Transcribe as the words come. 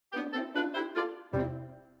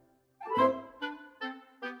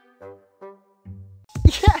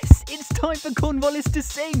time for Cornwallis to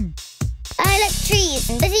sing. I like trees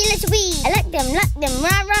and busy little bees. I like them, rah,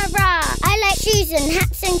 rah, rah. I like shoes and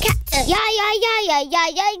hats and cats and yeah, yeah, yeah, yeah, yeah,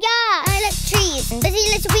 yeah, yeah. I like trees and busy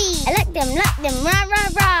little bees. I like them, rah,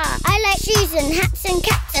 rah, rah. I like shoes and hats and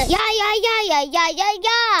cats and yeah, yeah, yeah, yeah, yeah, yeah,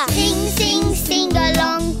 yeah. Sing, sing, sing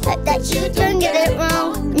along, but that you don't get it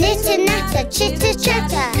wrong. Knitter, natter, chitter,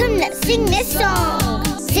 chatter, come let's sing this song.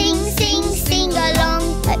 Sing, sing, sing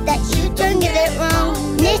along, but that you don't get it wrong.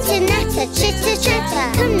 Knitter, natter, chitter,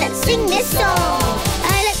 chatter, come let's sing this song.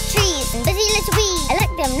 I like trees and busy little bees. I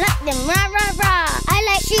like them, rah, rah, rah. I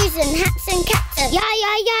like shoes and hats and cats and yeah,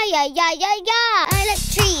 yeah, yeah, yeah, yeah, yeah, yeah. I like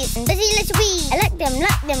trees and busy little bees. I like them,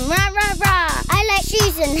 rah, rah, rah. I like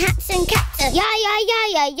shoes and hats and cats and yeah, yeah, yeah,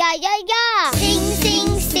 yeah, yeah, yeah, yeah. Sing, sing,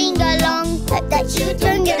 sing along, but that you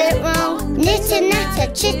don't get it wrong. Knitter,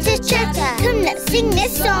 natter, chitter, chatter, come let's sing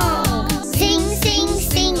this song. Sing, sing,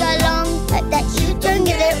 sing along, but that you don't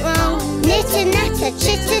get it wrong. Knitter, natter,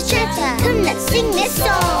 chitter, chatter, come let's sing this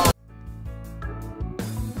song.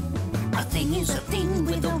 A thing is a thing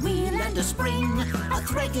with a wheel and a spring, a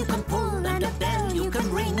thread you can pull and a bell you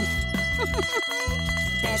can ring.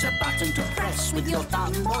 There's a button to press with your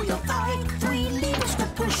thumb or your thigh, 3 levers to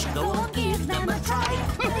push, go or give them a try.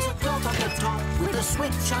 There's a cloth on the top with a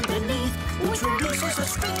switch underneath, which releases a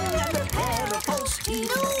string and a pair of false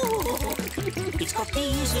teeth. Ooh. It's got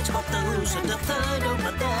these, it's got those, and a third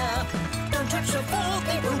over there. Don't touch the fork,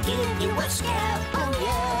 it will give you a scare. Oh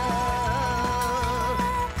yeah,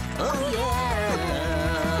 oh yeah.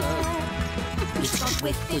 It's got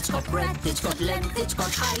width, it's got breadth, it's got length, it's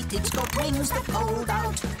got height, it's got wings that hold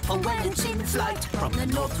out for when it's in flight. From the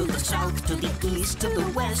north to the south, to the east to the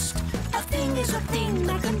west, a thing is a thing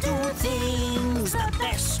that can do things the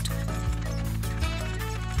best.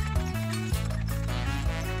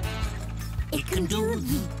 It can do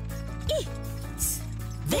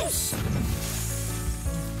this,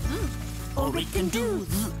 or it can do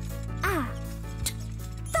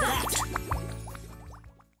that.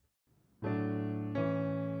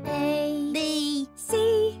 A, B,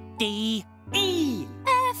 C, D, E,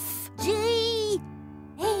 F, G,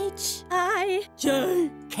 H, I,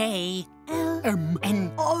 J, K, L, M,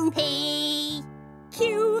 N, O, P,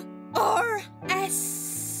 Q, R,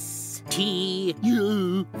 S, T,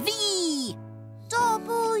 U, V,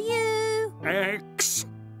 W, X,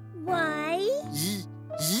 Y. Z,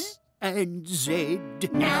 Z. and Z.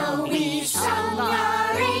 Now we sung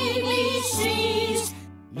our ABCs.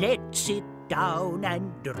 Let's sit down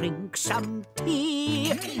and drink some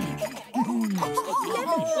tea.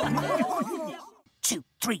 2,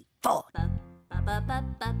 3, 4.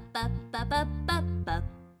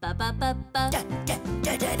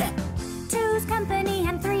 Two's company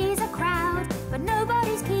and three's a crowd, but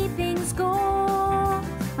nobody's keeping score.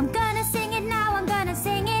 I'm gonna sing it now, I'm gonna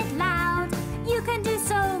sing it loud. You can do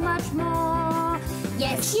so much more.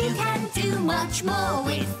 Yes, you can do much more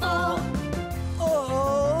with 4.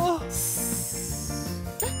 Oh.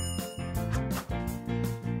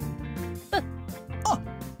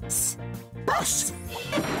 Bus.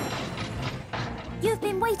 You've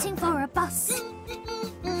been waiting for a bus,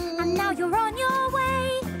 and now you're on your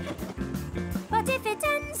way. But if it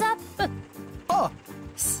ends up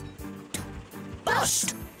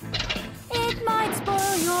Bust. it might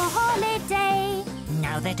spoil your holiday.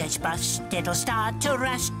 Now that it's bust, it'll start to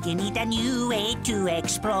rust. You need a new way to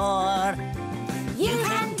explore. You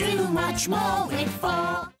can do much more with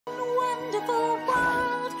 4. Wonderful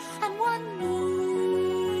world and one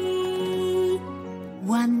me.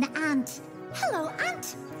 One ant. Hello,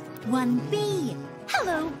 ant. One bee.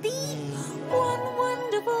 Hello, bee. One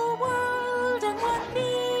wonderful world and one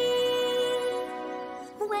me.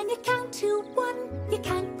 When you count to 1, you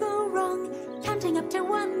can't go wrong. Counting up to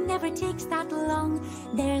 1 never takes that long.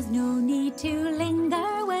 There's no need to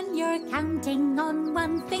linger when you're counting on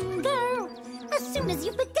 1 finger. As soon as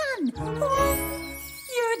you've begun.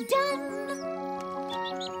 You're done.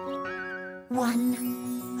 1.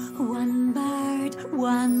 1 bird,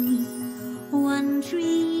 1. 1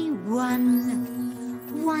 tree,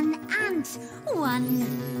 1. 1 ant. 1.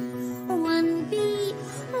 1 bee,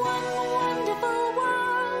 1 wonderful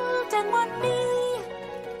world and 1 me.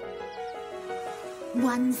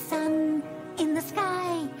 1 sun in the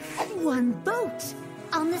sky. 1 boat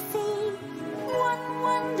on the sea. 1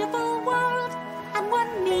 wonderful world and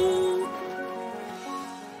 1 me.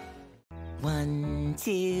 1,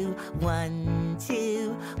 2, 1,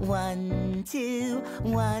 2, 1, 2,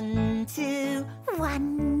 1, 2,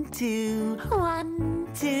 1, 2, 1,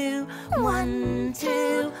 2, 1,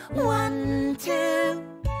 2, 1, 2.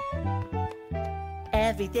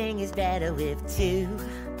 Everything is better with 2.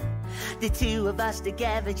 The two of us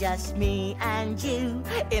together, just me and you.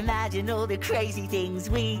 Imagine all the crazy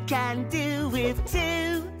things we can do with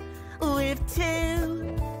two. With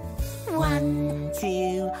two. 1,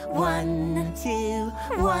 2, 1, 2,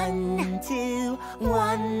 1, 2,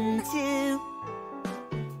 1, 2.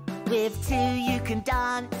 With two you can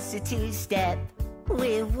dance a two-step.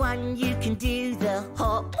 With one you can do the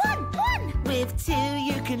hop. 1, 1. With two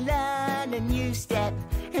you can learn a new step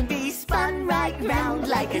and be spun right round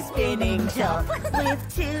like a spinning top. With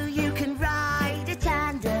two you can ride a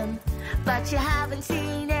tandem, but you haven't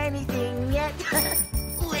seen anything yet.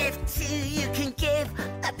 With two you can give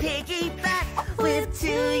a piggyback. With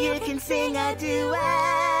two you can sing a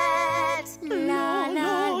duet. La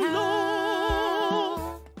la la.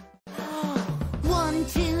 1,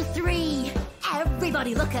 2, 3.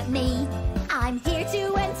 Everybody look at me. I'm here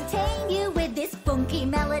to entertain you with this funky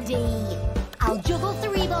melody. I'll juggle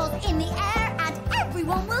 3 balls in the air and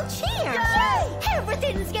everyone will cheer. Yay!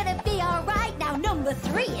 Everything's gonna be alright now. Number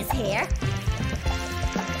 3 is here.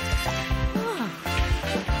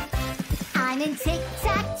 I'm in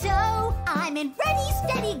tic-tac-toe. I'm in ready,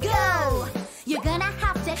 steady, go. You're gonna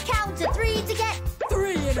have to count to 3 to get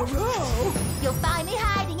 3 in a row. You'll find me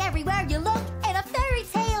hiding everywhere you look, in a fairy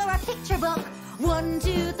tale or a picture book. 1,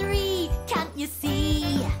 2, 3, can't you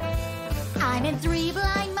see? I'm in 3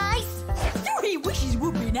 blind mice. 3 wishes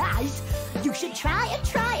would be nice. You should try and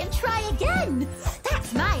try and try again.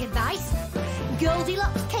 That's my advice.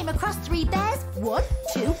 Goldilocks came across 3 bears. 1,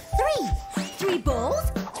 2, 3. 3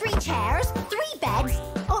 balls, 3 chairs, 3 beds,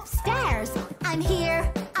 upstairs. I'm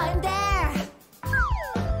here, I'm there.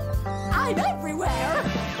 I'm everywhere.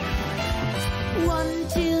 1,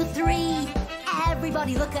 2, 3.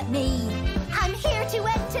 Everybody look at me. I'm here to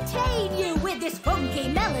entertain you with this funky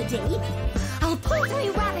melody. I'll pull 3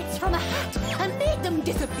 rabbits from a hat and make them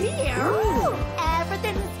disappear. Ooh.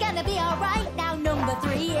 Everything's gonna be alright now. Number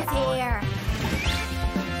 3 is here.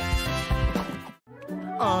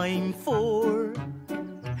 I'm 4.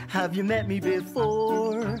 Have you met me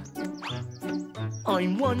before?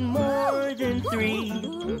 I'm 1 more than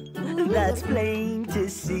 3. That's plain to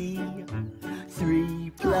see.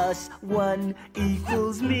 3 plus 1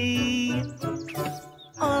 equals me.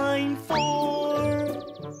 I'm 4.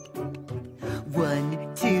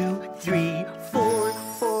 1, 2, 3, 4.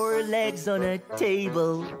 4 legs on a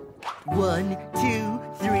table. 1, 2,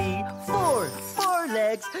 3, 4. 4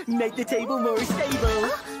 legs make the table more stable.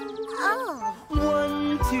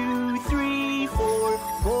 1, 2, 3, 4.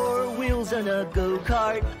 4 wheels on a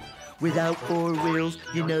go-kart. Without 4 wheels,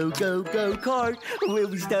 you know, go-kart. We'll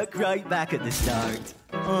be stuck right back at the start.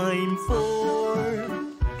 I'm 4.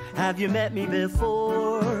 Have you met me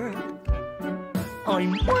before?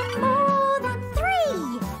 I'm 1 more than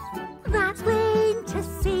 3. That's plain to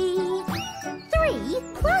see. 3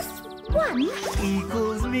 plus 1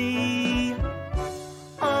 equals me.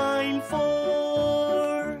 I'm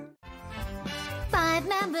 4. 5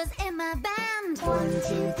 members in my band. 1,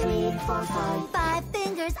 2, 3, 4, 5. 5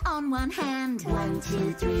 fingers on 1 hand. 1,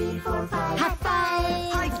 2, 3, 4, 5. High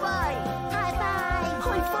five! High five! High five!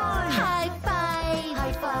 High five! High five!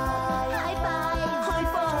 High five! High five! High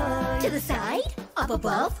five! To the side, up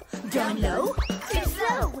above, down low, too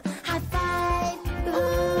slow. High five!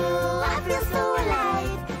 Ooh, I feel so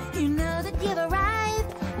alive. You know that you've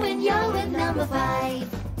arrived when you're with number 5.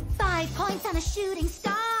 5 points on a shooting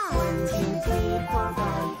star. 1, 2, 3, 4,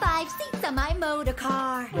 5. 5 seats on my motor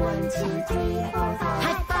car. 1, 2, 3, 4, 5.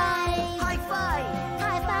 High five! High five!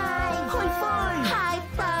 High five! High five! High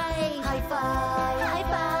five! High five! High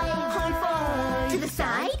five! High five! To the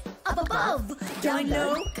side, up above, down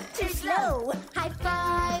low, too slow. High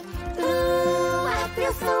five! Ooh, I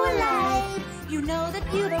feel so alive. You know that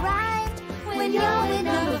you've arrived when you're with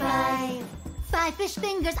number 5. 5 fish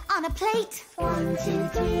fingers on a plate. 1, 2,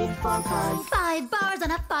 3, 4, 5. 5 bars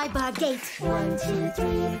on a 5-bar gate. 1, 2,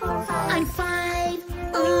 3, 4, 5. I'm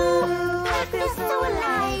 5. Ooh, I feel so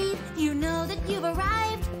alive. You know that you've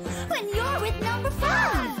arrived when you're with number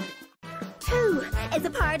 5. 2 is a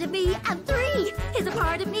part of me, and 3 is a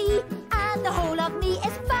part of me, and the whole of me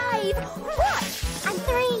is 5. What? I'm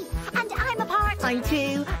 3, and I'm a part. I'm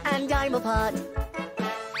 2, and I'm a part.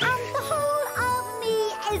 And the whole of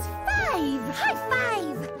me is 5. High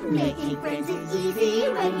five! Making friends is easy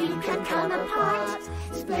when you can come apart.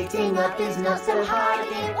 Splitting up is not so hard,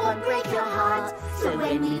 it won't break your heart. So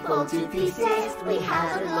when we fall to pieces, we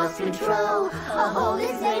haven't lost control. A whole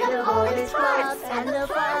is made of all its parts, and the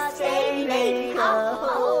parts they make a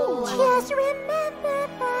whole. Just remember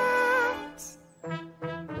that.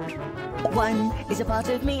 One is a part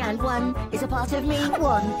of me and one is a part of me.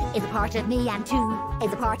 One is a part of me and two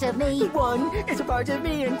is a part of me. One is a part of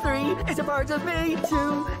me and three is a part of me.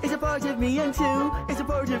 Two is a part of me and two is a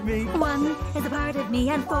part of me. One is a part of me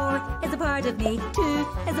and four is a part of me. Two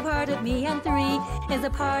is a part of me and three is a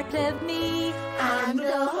part of me. And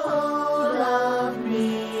the whole of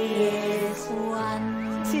me is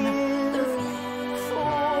 1, 2, 3,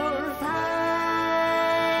 4, 5.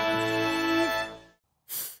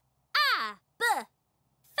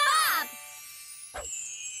 Fab!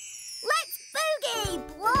 Let's boogie,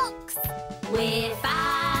 blocks! We're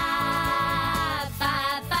fab,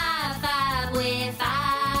 fab, fab, fab. We're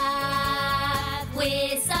fab.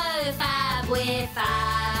 We're so fab. We're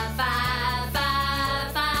fab, fab,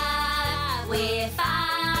 fab, fab. We're fab.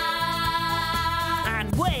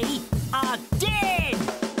 And we are dead!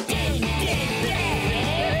 Dead, dead,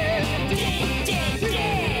 dead! Dead, dead,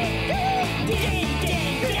 dead! Dead,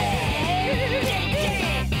 dead, dead! Dead,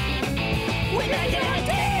 dead! We made it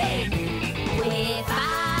again! We're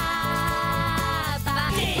fab,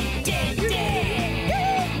 fab. Dead, dead, dead!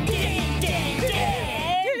 Dead, dead, dead!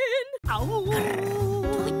 Ow!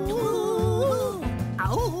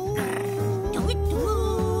 Ow!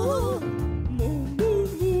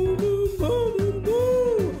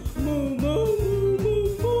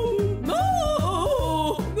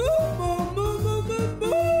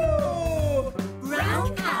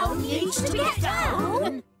 Brown cow needs to get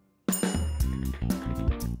down.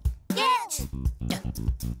 Get.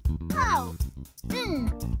 Oh.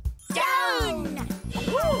 Down.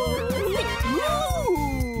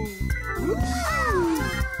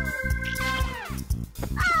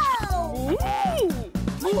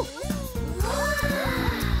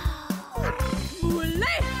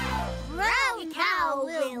 Brown cow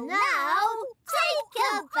will now take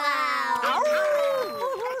a bow.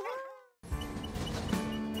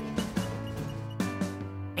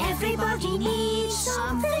 Everybody needs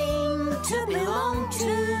something to belong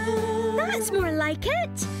to. That's more like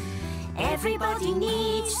it. Everybody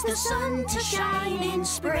needs the sun to shine in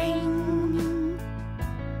spring.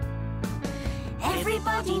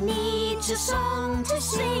 Everybody needs a song to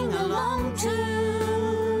sing along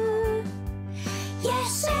to.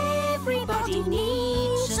 Yes, everybody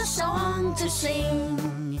needs a song to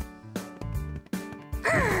sing.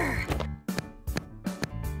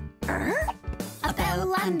 A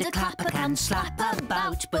bell and a clapper can slap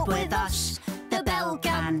about, but with us, the bell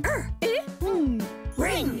can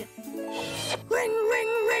ring. Ring,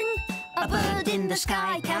 ring, ring. A bird in the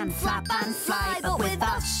sky can flap and fly, but with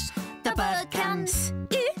us, the bird can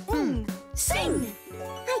sing.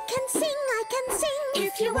 I can sing.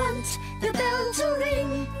 If you want the bell to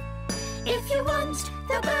ring, if you want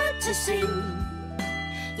the bird to sing,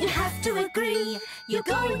 you have to agree you're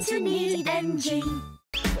going to need NG.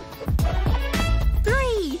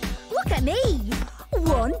 3. Look at me.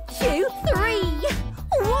 1, 2, 3.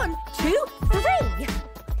 1, 2, 3.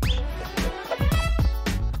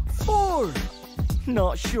 4.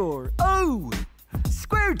 Not sure. Oh!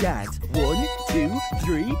 Square dance. 1, 2,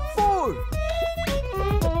 3, 4.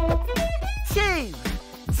 2.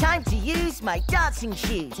 Time to use my dancing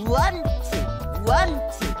shoes. 1, 2, 1,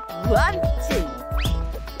 2, 1, 2.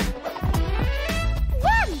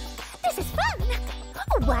 1. This is fun.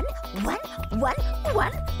 1, 1, 1,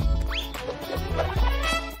 1.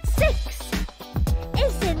 6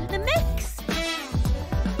 is in the mix.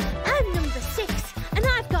 I'm number 6, and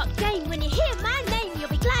I've got game. When you hear my name, you'll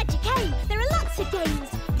be glad you came. There are lots of games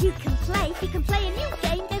you can play. You can play a new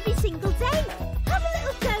game every single day. Have a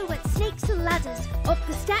little go at snakes and ladders, up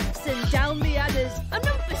the steps and down the adders. I'm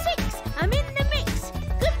number 6. I'm in the mix.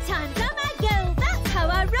 Good times are my girl. That's how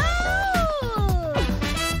I roll.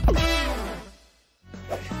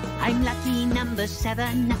 I'm lucky number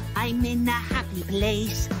 7, I'm in a happy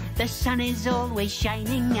place. The sun is always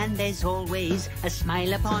shining and there's always a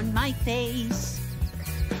smile upon my face.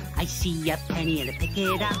 I see a penny and I pick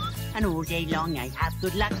it up, and all day long I have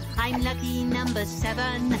good luck. I'm lucky number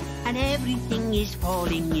 7, and everything is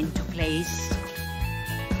falling into place.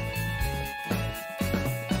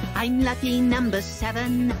 I'm lucky number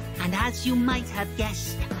 7, and as you might have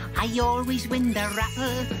guessed, I always win the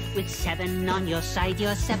raffle. With 7 on your side,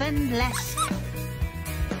 you're 7 blessed.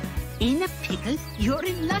 In a pickle, you're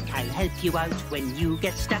in luck. I'll help you out when you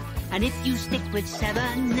get stuck. And if you stick with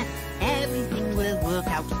 7, everything will work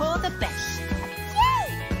out for the best.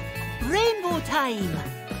 Yay! Rainbow time!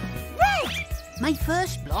 Red. My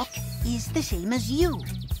first block is the same as you.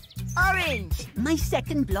 Orange. My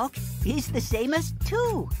second block is the same as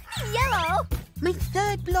 2. Yellow. My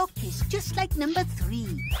third block is just like number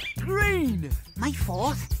 3. Green. My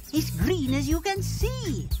fourth is green, as you can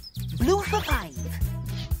see. Blue for 5.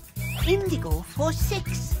 Indigo for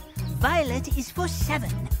 6. Violet is for 7.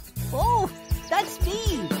 Oh, that's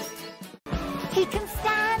me. He can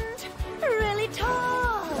stand really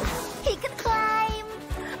tall. He can climb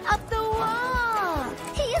up the wall.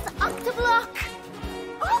 He is Octoblock.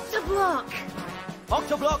 Octoblock!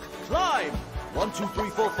 Octoblock, climb! 1, 2, 3,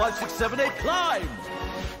 4, 5, 6, 7, 8, climb!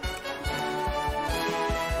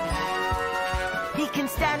 He can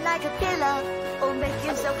stand like a pillar or make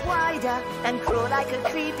himself wider and crawl like a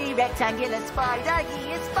creepy rectangular spider.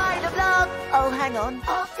 He is Spiderblock. Oh, hang on.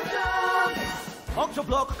 Octoblock!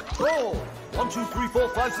 Octoblock, crawl! 1, 2, 3, 4,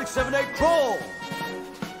 5, 6, 7, 8, crawl!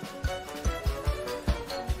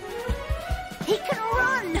 He can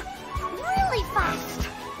run really fast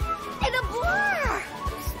in a blur,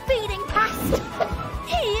 speeding past.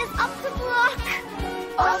 He is Octoblock.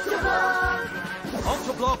 Octoblock!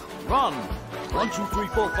 Octoblock, run! 1, 2, 3,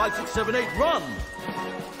 4, 5, 6, 7, 8, run!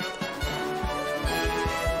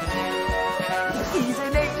 He's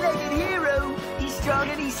an 8-legged hero. He's strong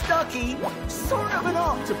and he's stocky. Sort of an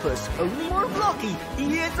octopus, only more blocky.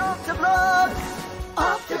 He is Octoblock!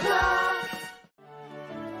 Octoblock!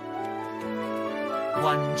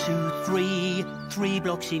 1, 2, 3. 3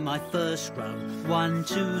 blocks in my first row. 1,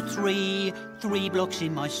 2, 3. 3 blocks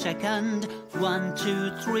in my second. 1,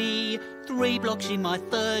 2, 3. 3 blocks in my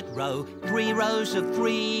third row. 3 rows of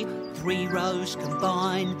 3. 3 rows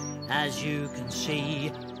combine. As you can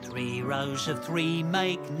see, 3 rows of 3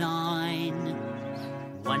 make 9.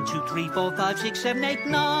 1, 2, 3, 4, 5, 6, 7, 8,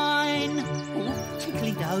 9. Oh,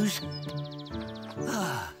 tickly toes.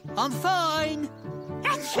 I'm fine.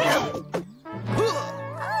 Achoo!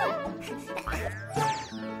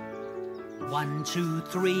 1, 2,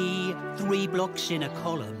 3. 3 blocks in a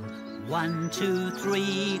column. 1, 2,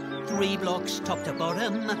 3. 3 blocks top to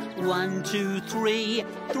bottom. 1, 2, 3.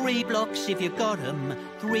 3 blocks if you got 'em.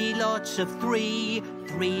 3 lots of 3.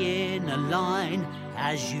 3 in a line,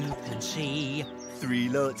 as you can see. 3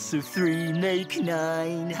 lots of 3 make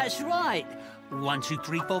 9. That's right. 1, 2,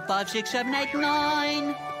 3, 4, 5, 6, 7, 8,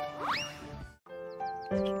 9.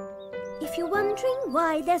 If you're wondering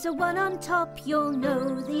why there's a 1 on top, you'll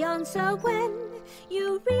know the answer when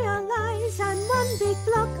you realise I'm 1 big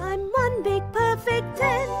block, I'm 1 big perfect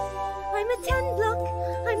 10. I'm a 10 block,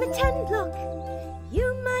 I'm a 10 block.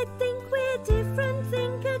 You might think we're different,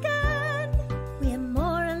 think again. We're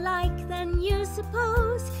more alike than you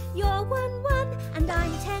suppose. You're 1, 1, and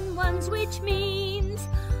I'm 10 ones, which means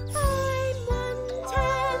I'm 1,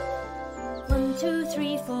 10. 1, 2,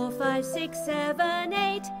 3, 4, 5, 6, 7,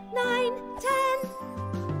 8, 9, 10.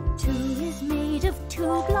 2 is made of 2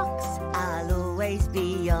 blocks. I'll always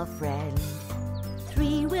be your friend.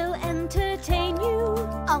 3 will entertain you.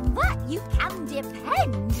 On that you can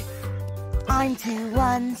depend. I'm 2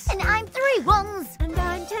 ones. And I'm 3 ones. And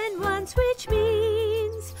I'm 10 ones, which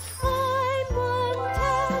means I'm 1,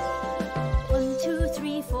 10. 1, 2,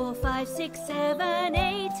 3, 4, 5, 6, 7,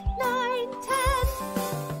 8, 9, 10.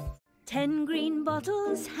 10 green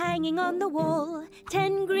bottles hanging on the wall.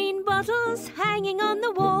 10 green bottles hanging on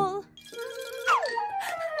the wall.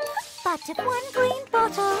 But if 1 green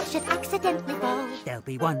bottle should accidentally fall, There'll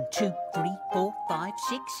be 1, 2, 3, 4, 5,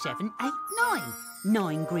 6, 7, 8, 9.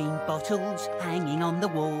 9 green bottles hanging on the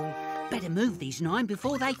wall. Better move these 9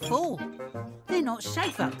 before they fall. They're not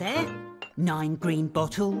safe up there. 9 green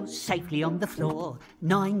bottles safely on the floor.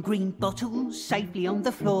 9 green bottles safely on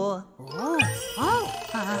the floor.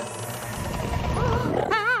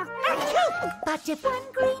 but if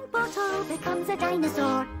 1 green bottle becomes a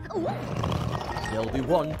dinosaur, There'll be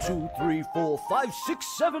 1, 2, 3, 4, 5, 6,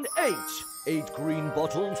 7, 8. 8 green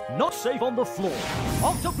bottles not safe on the floor.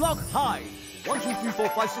 Octoblock, hide! 1, 2, 3, 4,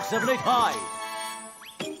 5, 6, 7, 8, hide!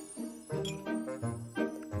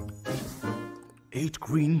 8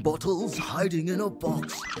 green bottles hiding in a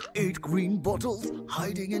box. 8 green bottles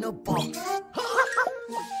hiding in a box.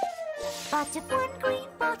 but if 1 green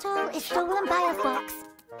bottle is stolen by a fox,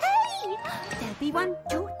 hey! There'll be 1,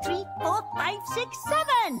 2, 3, 4, 5, 6,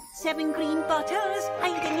 7. 7 green bottles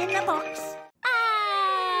hiding in the box.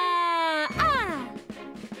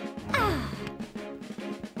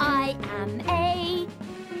 I am a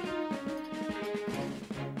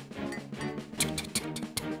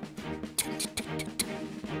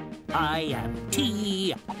I am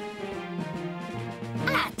T.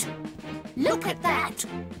 At! Look at that!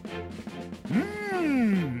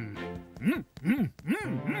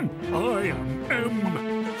 I am M.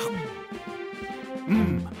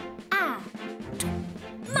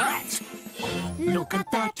 Mat! Look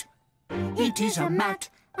at that. It is a mat,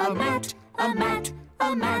 a mat, a mat,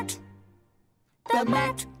 a mat. The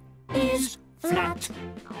mat is flat.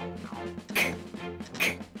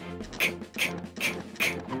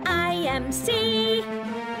 I am C.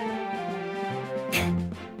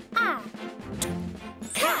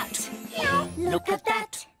 Cat! Look at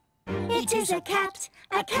that! It is a cat,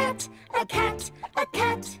 a cat, a cat, a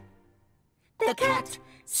cat. The cat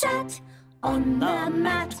sat on the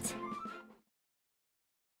mat.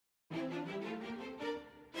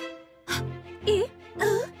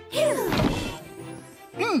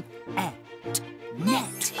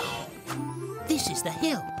 Net. This is the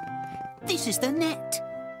hill. This is the net.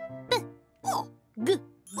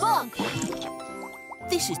 Bog.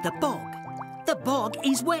 This is the bog. The bog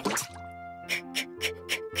is wet.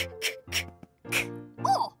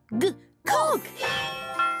 Cog.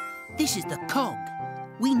 This is the cog.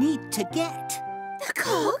 We need to get. The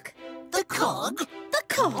cog. The cog? The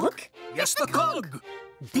cog. Yes, the cog.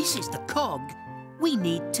 This is the cog. We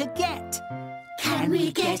need to get. Can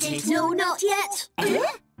we get it? No, not yet.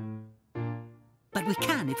 But we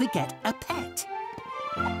can if we get a pet.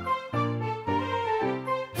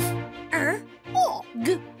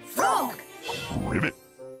 Frog. Ribbit.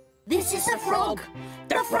 This is a frog.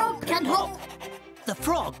 The frog can hop. The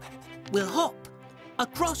frog will hop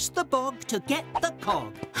across the bog to get the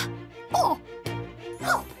cog. Hop.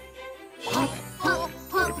 Hop. Hop. Hop.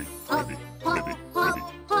 Hop. Hop. Hop. Hop.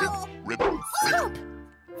 Hop. Ribbit. Hop.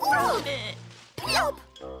 Frog. Plop.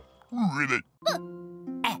 Ribbit.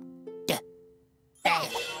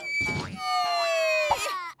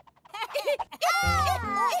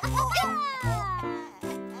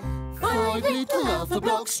 Five little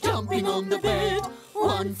Alphablocks jumping on the bed.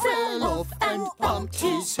 One fell off and bumped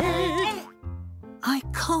his head. I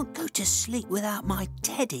can't go to sleep without my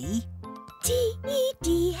teddy.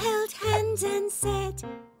 D-E-D held hands and said,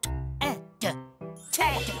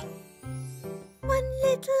 Ted. one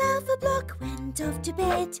little Alphablock went off to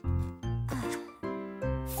bed.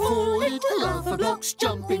 Four little Alphablocks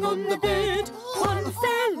jumping on the bed. One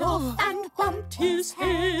fell off and bumped his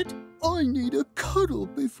head. I need a cuddle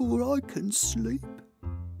before I can sleep.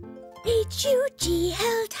 H-U-G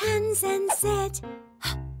held hands and said,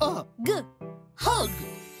 Hug.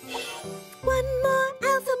 one more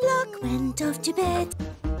Alphablock went off to bed.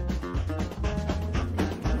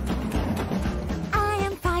 I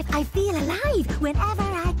am 5, I feel alive whenever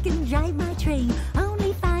I can drive my train.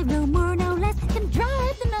 Only 5, no more, no less, can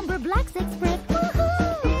drive the Numberblocks Express. Woohoo!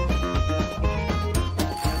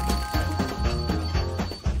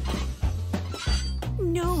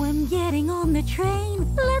 No, I'm getting on the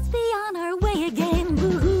train. Let's be on our way again.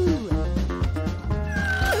 Woohoo!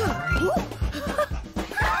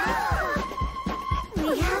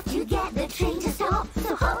 We have to get the train to stop.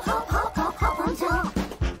 So hop, hop, hop, hop, hop on top.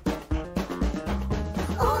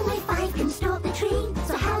 Only 5 can stop the train.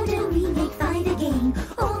 So how do we make 5 again?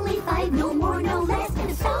 Only 5, no more, no less,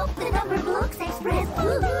 can stop the Numberblocks Express.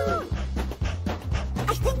 Woohoo!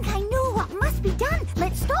 I think I know what must be done.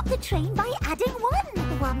 Let's stop the train by adding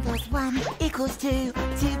 1. 1 plus 1 Equals 2.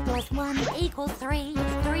 2 plus 1 equals 3.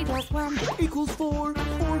 3 plus 1 Equals 4.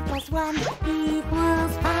 4 plus 1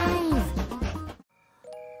 equals 5.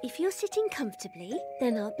 If you're sitting comfortably,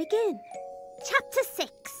 then I'll begin. Chapter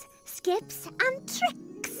 6, Skips and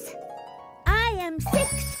Tricks. I am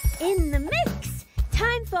 6 in the mix.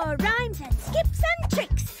 Time for rhymes and skips and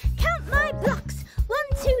tricks. Count my blocks. 1,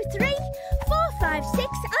 2, 3, 4, 5, 6.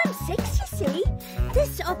 I'm 6, you see.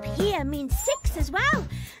 This up here means 6 as well.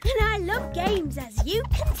 And I love games, as you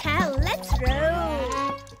can tell. Let's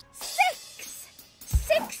roll. 6.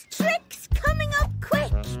 6 tricks coming up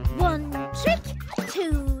quick. 1 trick,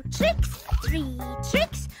 2 tricks, 3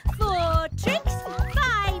 tricks, 4 tricks,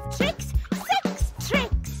 5 tricks, 6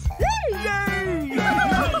 tricks. Yay!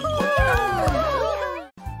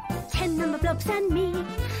 10 Numberblocks and me,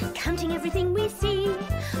 counting everything we see,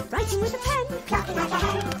 writing with a pen, clapping like a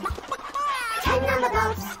hen. 10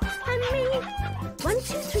 Numberblocks and me. 1, 2,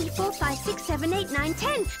 3, 4, 5, 6, 7, 8, 9,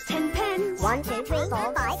 10. 10 pens. 1, 2, 3,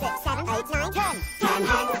 4, 5, 6, 7, 8, 9, 10. 10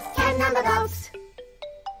 pens. 10 Numberblocks.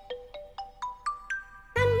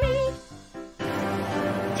 And me.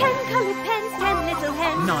 10 coloured pens, 10 little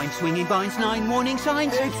hens. 9 swinging vines, 9 warning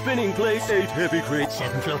signs. 8 spinning plates, 8 heavy crates.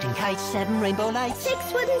 7 floating kites, 7 rainbow lights.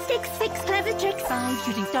 6 wooden sticks, 6 clever tricks. 5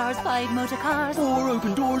 shooting stars, 5 motor cars. 4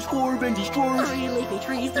 open doors, 4 bendy drawers. 3 leafy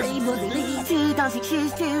trees, 3 muddy leaves. 2 dancing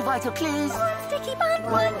shoes, 2 vital clues. 1 sticky bun,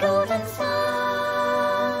 1 golden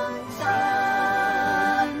sun.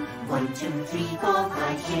 1, 2, 3, 4,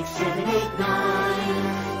 5, 6, 7, 8, 9,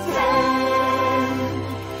 10.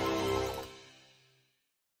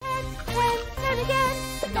 10 again.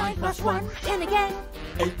 9 plus 1, 10 again.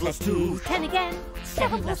 8 plus 2, 10 again.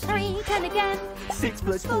 7 plus 3, 10 again. 6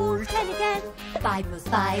 plus 4, 10 again. 5 plus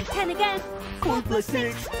 5, 10 again. 4 plus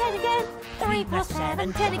 6, 10 again. 3 plus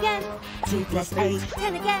 7, 10 again. 2 plus 8,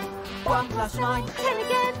 10 again. 1 plus 9. 10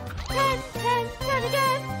 again. 10, 10, 10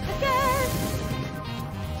 again. Again.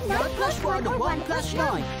 9 plus 1 or 1 plus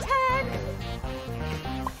 9. 10,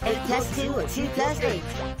 8 plus 2 or 2 plus 8.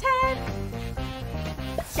 10,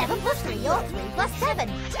 7 plus 3 or 3 plus 7.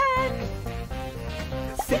 10,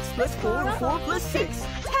 6 plus 4 or 4 plus 6.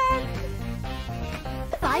 10,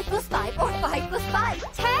 5 plus 5 or 5 plus 5.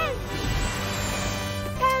 10.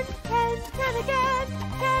 10, 10, 10 again.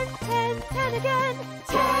 10, 10, 10 again.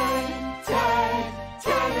 10, 10,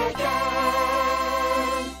 10 again.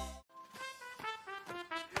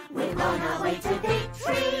 We're on our way to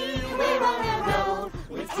victory. We're on a roll.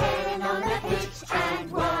 With 10 on the pitch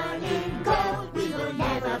and 1 in goal. We will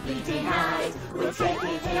never be denied. We'll take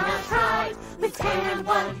it in our stride. With 10 and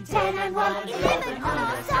 1, 10 and 1, 11 on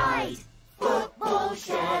our side. Football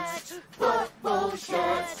shirts, football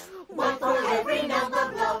shirts. 1 for every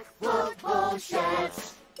number block. Football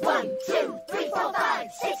shirts. 1, 2, 3, 4,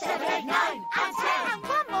 5, 6, 7, 8, 9, and 10. And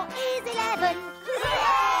 1 more is 11.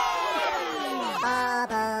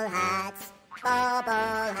 Bobble hats,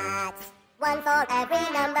 bobble hats. 1 for every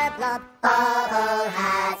number blob. Bobble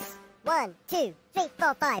hats. 1, 2, 3,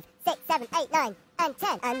 4, 5, 6, 7, 8, 9, and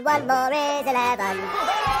 10. And 1 more is 11.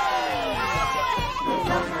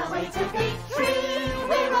 We're on our way to victory.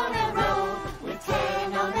 We're on a roll. With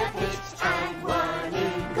 10 on the pitch and 1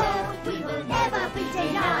 in goal. We will never be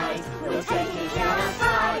denied. We'll take it in our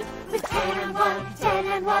stride. With 10 and 1, 10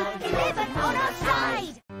 and 1, 11 on our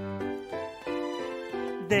side.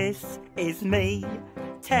 This is me,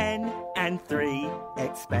 10 and 3,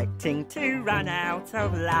 expecting to run out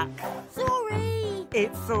of luck. Sorry.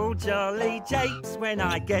 It's all jolly japes when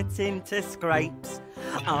I get into scrapes.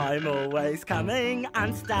 I'm always coming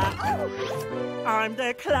unstuck. I'm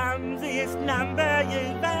the clumsiest number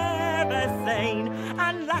you've ever seen.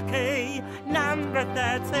 Unlucky number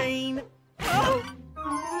 13. Oh!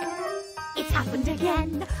 It's happened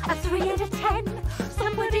again. A 3 and a 10.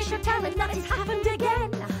 Somebody should tell him that it's happened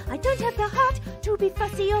again. I don't have the heart to be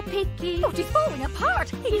fussy or picky. But he's falling apart.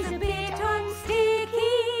 He's a bit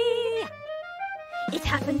unsticky. It's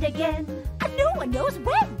happened again. And no one knows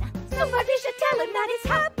when. Somebody should tell him that it's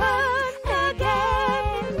happened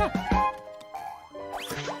again.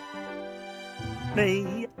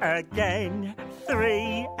 Me again,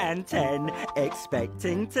 3 and 10,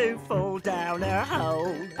 expecting to fall down a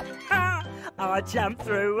hole. Ha! I jump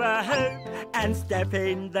through a hoop and step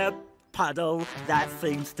in the puddle. That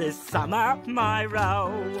seems to sum up my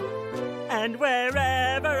role. And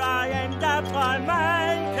wherever I end up, I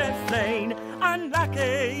make a scene.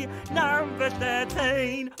 Unlucky number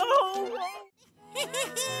 13. Oh!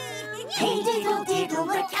 Hey diddle diddle,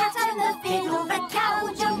 the cat and the fiddle, the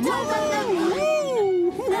cow jumped over the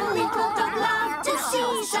moon. The little dog laughed to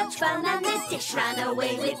see such fun, and the dish ran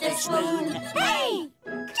away with the spoon. Hey!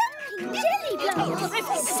 Jumping jelly bells!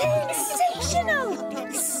 Sensational!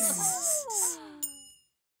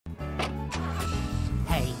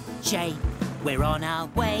 Hey, Jay, we're on our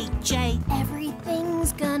way, Jay.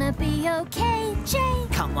 Everything's gonna be okay, Jay.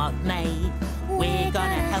 Come what may, we're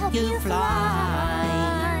gonna help you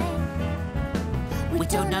fly. We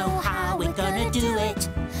don't know how we're gonna do it,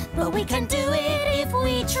 but we can do it if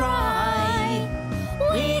we try.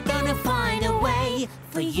 We're gonna find a way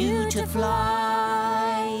for you to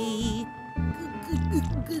fly.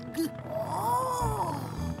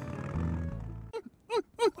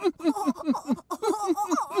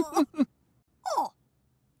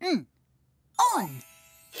 On.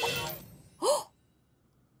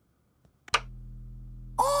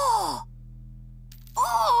 Oh!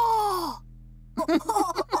 Oh!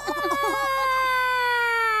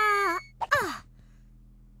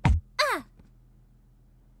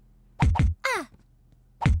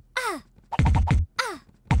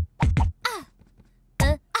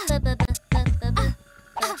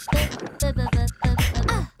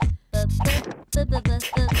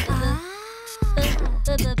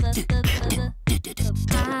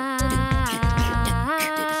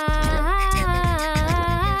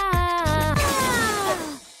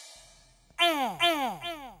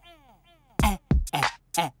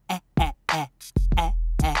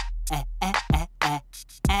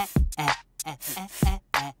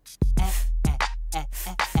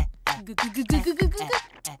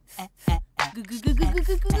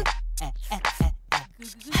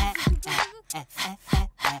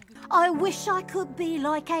 I wish I could be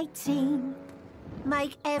like 18.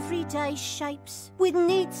 Make everyday shapes with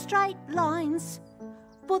neat straight lines.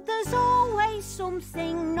 but there's always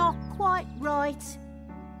something not quite right.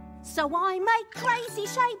 So I make crazy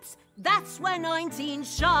shapes, that's where 19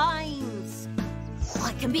 shines.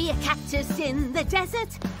 I can be a cactus in the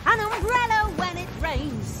desert, an umbrella when it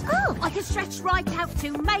rains. Oh, I can stretch right out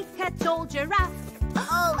to make a tall giraffe.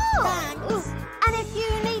 Oh, thanks. And if you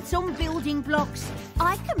need some building blocks,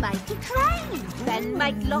 I can make a crane. Then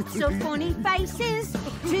make lots of funny faces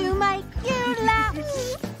to make you laugh.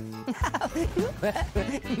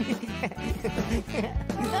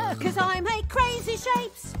 'Cause I make crazy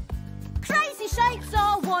shapes. Crazy shapes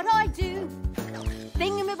are what I do.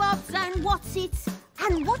 Thingamabobs and what's-its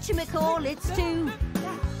and whatchamacallits too.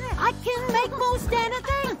 I can make most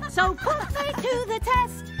anything, so put me to the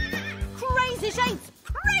test. Crazy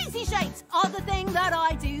shapes are the thing that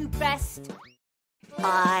I do best.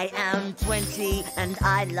 I am 20 and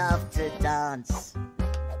I love to dance,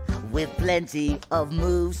 with plenty of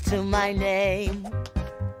moves to my name.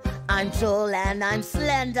 I'm tall and I'm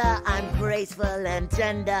slender, I'm graceful and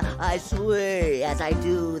tender, I sway as I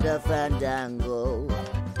do the fandango.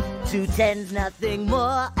 2 10s, nothing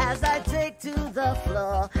more, as I take to the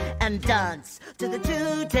floor and dance to the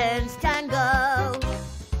 2 10s tango.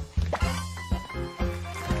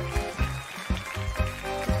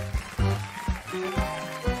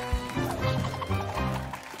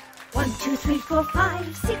 One, 2, 3, 4,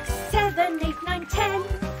 5, 6, 7, 8, 9, 10.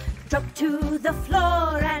 Drop to the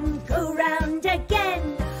floor and go round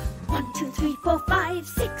again. 1, 2, 3, 4, 5,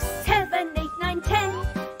 6, 7, 8, 9, 10.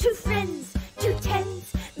 2 friends, 2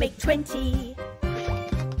 10s, make 20.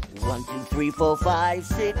 1, 2, 3, 4, 5,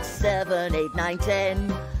 6, 7, 8, 9,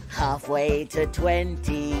 10. Halfway to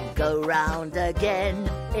 20, go round again.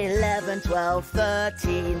 11, 12,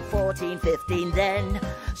 13, 14, 15, then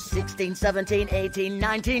 16, 17, 18,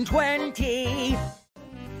 19, 20.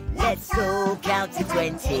 Let's all count to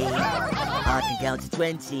 20. I can count to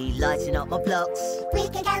 20, lighting up my blocks. We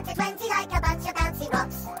can count to 20 like a bunch of bouncy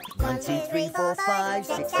rocks. 1, 2, 3, 4, 5,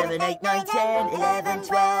 6, 7, 8, 9, 10, 11,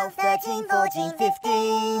 12, 13, 14,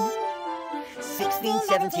 15, 16,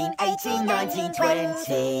 17, 18, 19,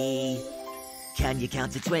 20. Can you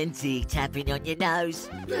count to 20, tapping on your nose?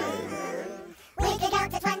 We can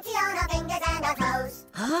count to 20 on our fingers and our toes.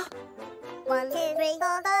 Huh? 1, 2, 3,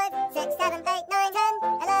 4, 5, 6, 7, 8, 9, 10,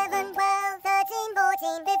 11, 12, 13,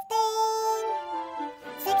 14, 15,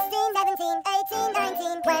 16, 17, 18,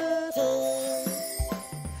 19, 20.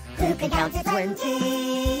 Who can count to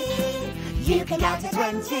 20? You can count to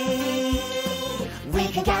 20. We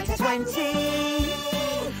can count to 20.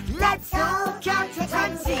 Let's all count to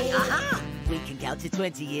 20. Aha! We can count to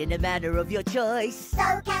 20 in a manner of your choice.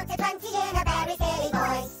 So count to 20 in a very silly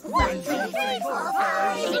voice. 1, 2, 3, 4,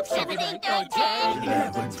 5, 6, 7, 8, 9, 10,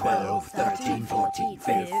 11, 12, 13, 14,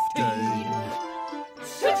 15,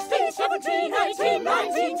 16, 17, 18,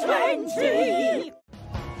 19, 20.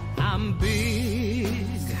 I'm big.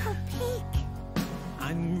 So big.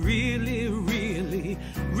 I'm really, really,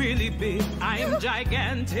 really big. I'm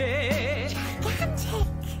gigantic. Gigantic.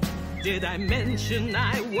 Did I mention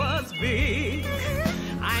I was big?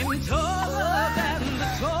 I'm taller than the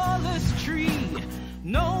tallest tree.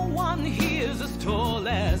 No one here's as tall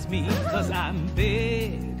as me, 'cause I'm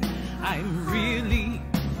big. I'm really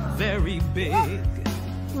very big.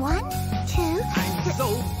 1, 2, I'm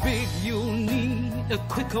so big you'll need a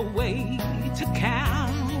quicker way to count.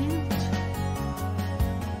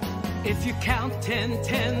 If you count 10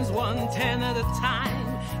 10s, 1 10 at a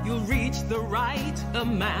time, you'll reach the right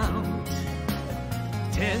amount.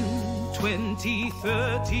 10, 20,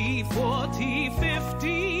 30, 40,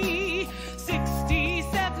 50, 60,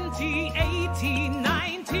 70, 80,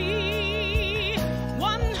 90,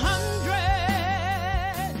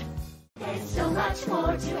 100. There's so much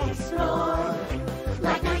more to explore,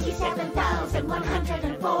 like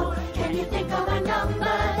 97,104. Can you think of a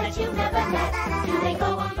number that you've never met? Do they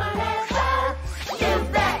go on forever? You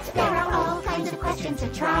bet! There are all kinds of questions to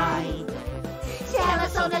try. Tell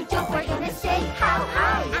us on a jump, we're gonna say how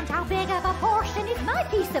high And how big of a portion is my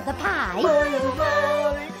piece of the pie?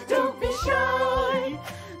 Don't be shy.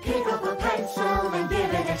 Pick up a pencil and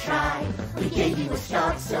give it a try. We gave you a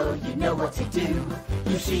start so you know what to do.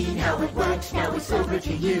 You've seen how it works, now it's over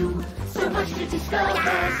to you. So much to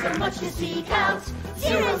discover, so much to seek out.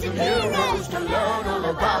 Zeros and heroes to learn all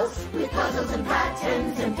about. With puzzles and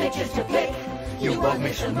patterns and pictures to pick. You won't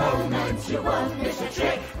miss a moment, you won't miss a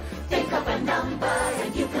trick. Think of a number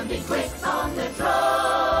and you can be quick on the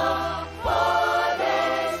draw. For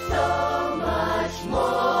there's so much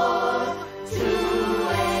more to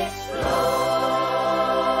explore.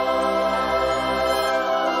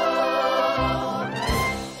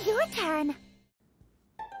 your turn.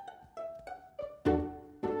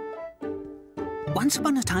 Once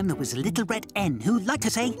upon a time there was a little red hen who liked to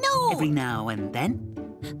say No! every now and then.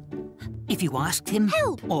 If you asked him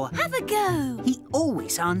Help! or Have a go! he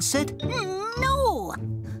always answered. No!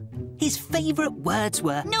 His favourite words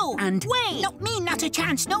were No! and Wait! not me, not a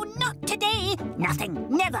chance, no, not today, nothing,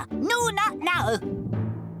 never, no, not now.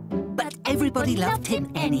 But everybody loved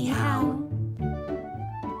him anyhow.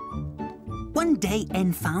 One day,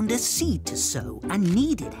 N found a seed to sow and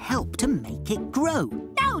needed help to make it grow.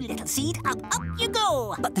 Now, little seed, up you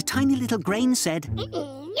go! But the tiny little grain said,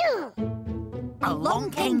 Along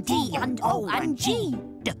came D and O and G.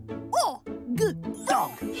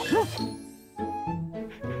 dog.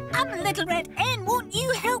 I'm a little red hen, won't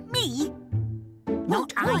you help me?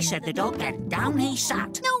 Not I, said the dog, and down he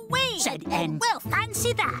sat. No way! Said N. Well,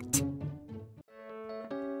 fancy that!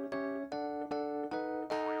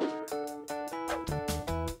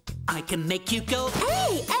 I can make you go,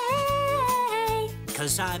 Hey, hey!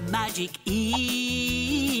 'cause I'm magic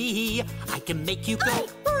E. I can make you go,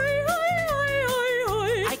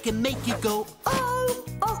 I can make you go, Oh,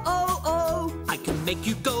 oh, oh, oh! I can make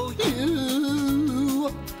you go, you.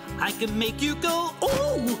 I can make you go,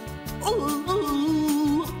 ooh, ooh,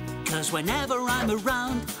 ooh. 'Cause whenever I'm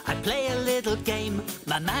around, I play a little game.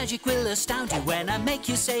 My magic will astound you when I make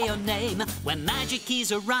you say your name. When magic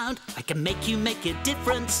is around, I can make you make a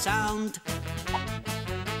different sound.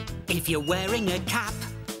 If you're wearing a cap,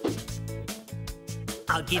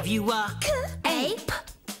 I'll give you a Ape!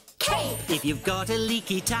 Cape! If you've got a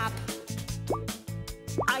leaky tap,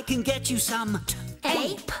 I can get you some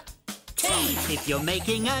Ape! Tape! If you're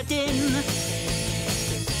making a din,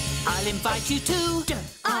 I'll invite you to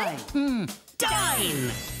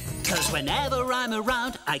dine. 'Cause whenever I'm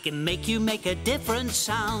around, I can make you make a different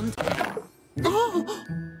sound.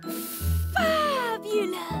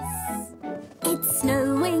 Fabulous! It's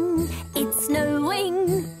snowing, it's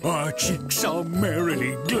snowing. Our cheeks are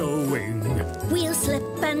merrily glowing. We'll slip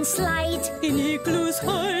and slide In igloos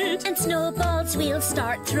hide. and snowballs we'll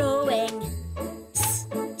start throwing.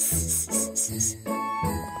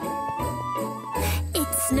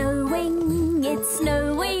 It's snowing, it's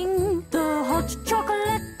snowing. The hot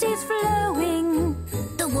chocolate is flowing.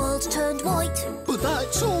 The world's turned white. But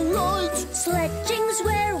that's all right. Sledging's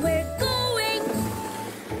where we're going.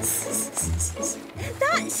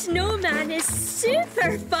 That snowman is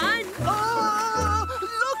super fun. Ah!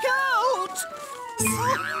 Look out!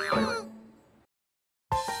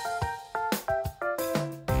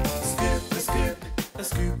 Scoop, a scoop, a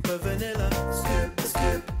scoop of vanilla. Scoop, a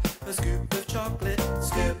scoop, a scoop of chocolate.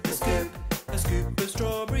 Scoop, a scoop of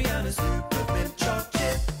strawberry and a scoop of mint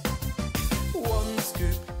chocolate. 1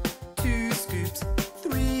 scoop, 2 scoops,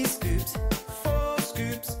 3 scoops, 4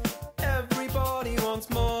 scoops. Everybody wants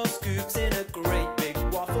more scoops in a great big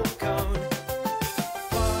waffle cone.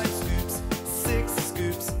 5 scoops, 6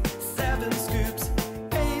 scoops, 7 scoops,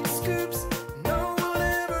 8 scoops. No one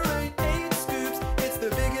ever ate 8 scoops. It's the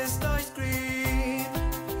biggest ice cream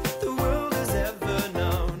the world has ever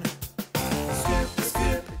known. Scoop,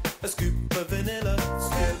 a scoop of vanilla.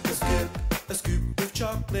 Scoop, a scoop of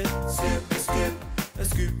chocolate. Scoop, a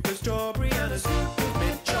scoop of strawberry and a scoop of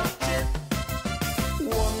mint chocolate.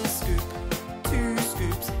 1 scoop, 2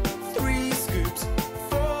 scoops, 3 scoops,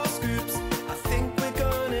 4 scoops. I think we're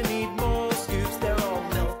gonna need more scoops. They're all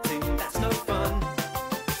melting, that's no fun.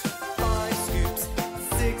 5 scoops,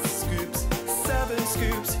 6 scoops, 7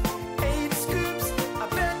 scoops, 8 scoops. I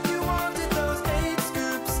bet you wanted those 8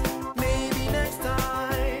 scoops. Maybe next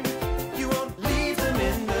time you won't leave them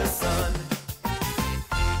in the sun.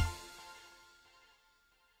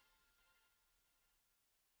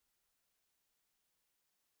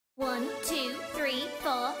 One, 2, 3,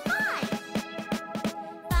 4, 5.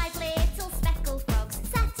 5 little speckled frogs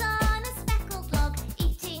sat on a speckled log,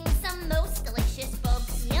 eating some most delicious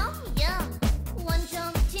bugs. Yum, yum. One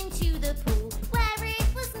jumped into the pool where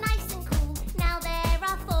it was nice and cool. Now there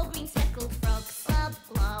are 4 green speckled frogs. Glub,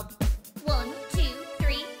 glub. 1, 2,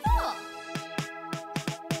 3, 4.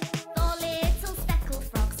 4 little speckled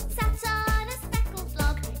frogs sat on a speckled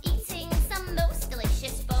log, eating some most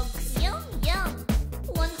delicious bugs. Yum, yum.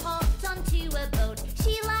 One hopped onto a boat.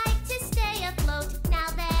 She liked to stay afloat. Now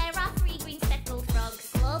there are 3 green speckled frogs.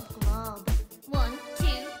 Glub, glub. 1, 2,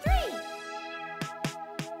 3.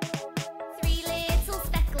 3 little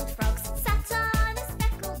speckled frogs sat on a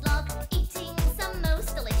speckled log, eating some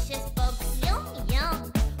most delicious bugs. Yum,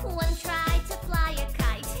 yum. One tried to fly a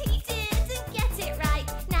kite. He didn't get it right.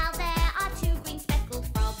 Now there are 2 green speckled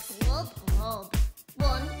frogs. Glub, glub.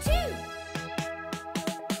 1, 2.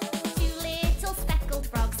 2 little speckled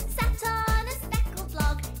frogs sat on a speckled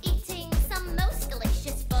log, eating some most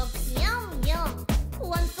delicious bugs. Yum, yum.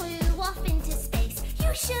 One flew off into space.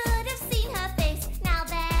 You should have seen her face. Now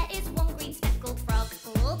there is one green speckled frog.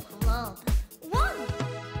 Glub, glub. One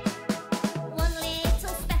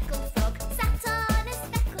little speckled frog sat on a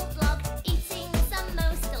speckled log, eating some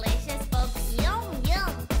most delicious bugs. Yum,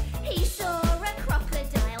 yum. He saw a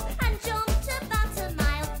crocodile and jumped about a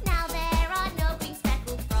mile. Now there are no green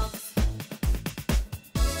speckled frogs.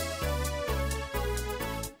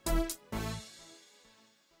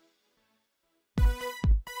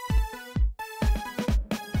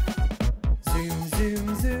 Zoom,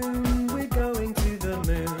 zoom, zoom, we're going to the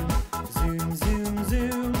moon. Zoom, zoom,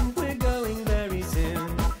 zoom, we're going very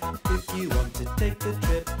soon. If you want to take the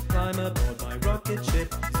trip, climb aboard my rocket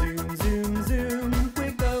ship. Zoom, zoom, zoom,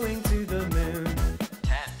 we're going to the moon.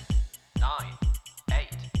 10, 9, 8,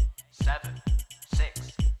 7,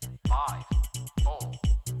 6, 5, 4,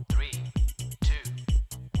 3, 2,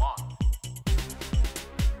 1.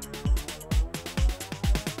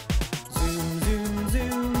 Zoom, zoom,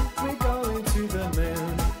 zoom, we're going to the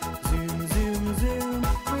moon. Zoom, zoom, zoom,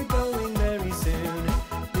 we're going very soon.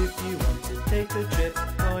 If you want to take the trip,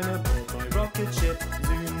 climb aboard my rocket ship.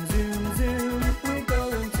 Zoom, zoom, zoom, we're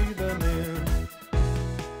going to the moon.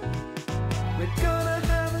 We're gonna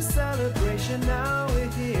have a celebration now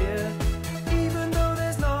we're here, even though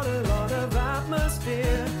there's not a lot of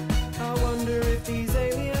atmosphere. I wonder if these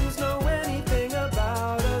aliens know anything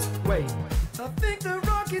about us. Wait, I think the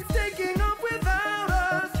rocket's taking off without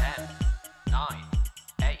us. 10, 9,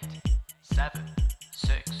 8, 7,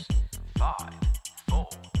 6, 5, 4,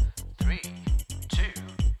 3, 2,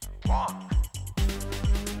 1.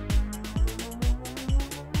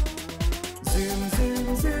 Zoom,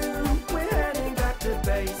 zoom, zoom, we're heading back to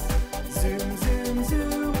base. Zoom, zoom,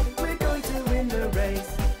 zoom, we're going to win the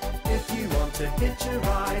race. If you want to hitch a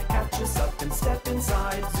ride, catch us up and step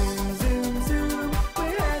inside. Zoom, zoom, zoom,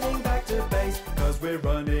 we're heading back to base, 'cause we're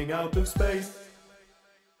running out of space.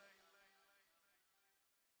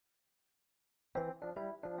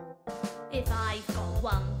 If I've got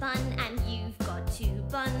one bun and you've got two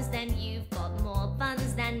buns, then you've got more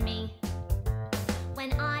buns than me.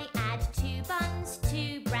 When I add two buns,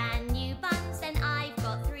 two brand new buns, then I've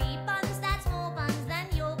got three buns. That's more buns than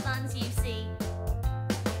your buns, you see.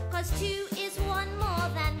 'Cause two is one more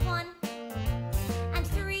than one, and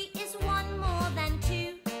three is one more than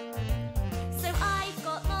two. So I've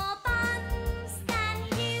got more buns than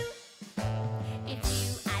you. If you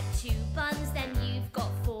add two buns, then you've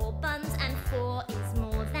got four buns, and four is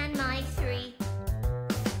more than my three.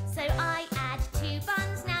 So I add two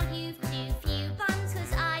buns, now you've too few buns,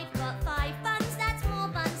 'cause I've got five buns. That's more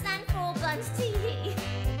buns than four buns to you.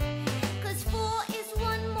 'Cause four is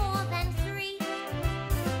one more than three,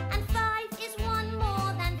 and five is one more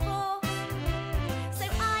than four. So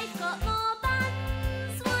I've got more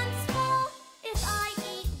buns once more. If I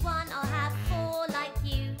eat one, I'll have four like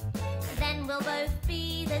you. Then we'll both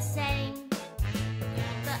be the same.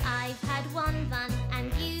 But I've had one bun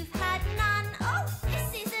and you've had none. Oh, this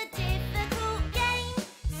is a difficult game.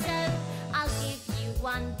 So I'll give you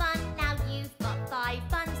one bun, now you've got five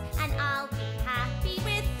buns, and I'll be happy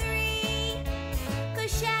with three.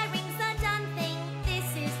 'Cause sharing's the done thing, this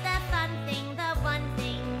is the fun thing, the one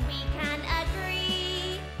thing we can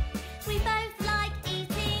agree. We both like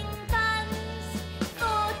eating buns.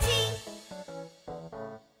 40.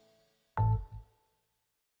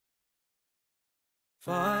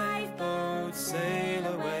 Five boats sail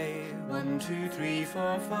away, 1, 2, 3,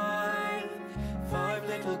 4, 5. 5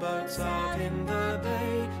 little boats out in the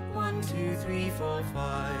bay, 1, 2, 3, 4,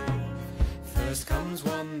 5. First comes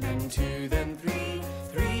one, then two, then three.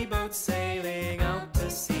 3 boats sailing out to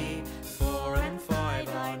sea. 4 and 5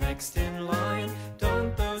 are next in line.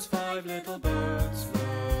 Don't those 5 little boats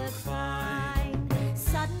look fine?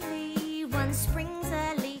 Suddenly one springs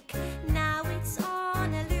a leak. Now it's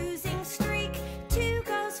on a losing streak. 2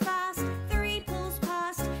 goes fast, 3 pulls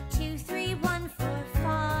past. 2, 3, 1, 4,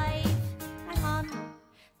 5. Hang on,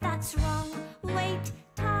 that's wrong. Wait,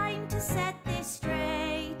 time to set this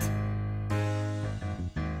straight.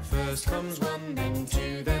 First comes one, then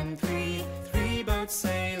two, then three. 3 boats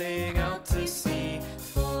sailing out to sea.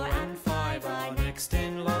 4 and 5 are next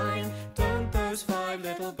in line. Don't those 5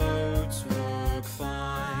 little boats look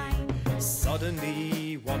fine?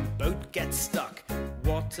 Suddenly one boat gets stuck.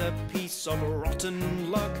 What a piece of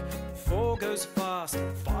rotten luck. 4 goes fast,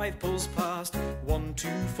 5 pulls past. 1, 2,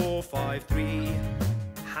 4, 5, 3.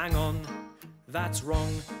 Hang on, that's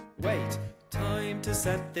wrong. Wait, time to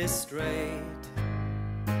set this straight.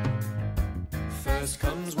 First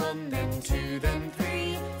comes one, then two, then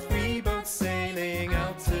three. 3 boats sailing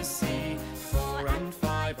out to sea. 4 and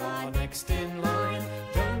 5 are next in line.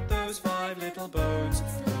 Don't those 5 little boats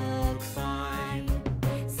look fine?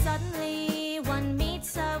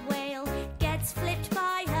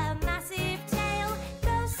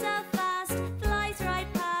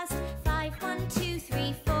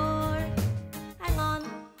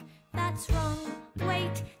 that's wrong.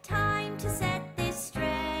 Wait, time to set this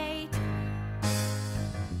straight.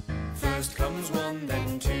 First comes one,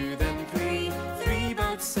 then two, then three. 3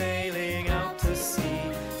 boats sailing out to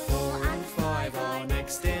sea. 4 and 5 are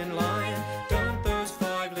next in line. Don't those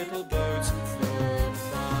 5 little boats float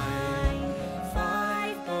fine?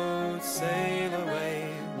 5 boats sail away.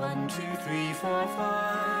 1, 2, 3, 4,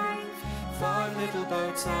 5. 5 little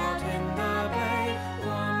boats out in the bay.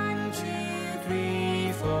 1, 2,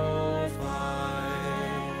 3, 4, 5.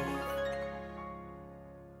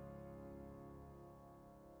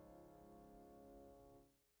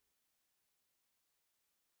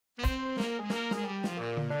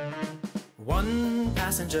 One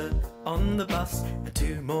passenger on the bus, and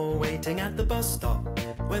 2 more waiting at the bus stop.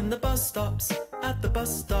 When the bus stops at the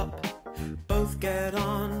bus stop, both get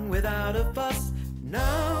on without a fuss.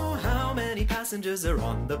 Now how many passengers are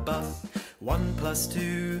on the bus? 1 plus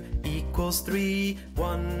 2 equals 3.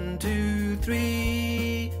 1, 2,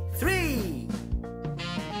 3, 3!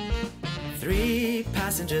 3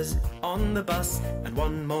 passengers on the bus, and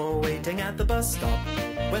 1 more waiting at the bus stop.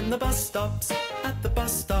 When the bus stops at the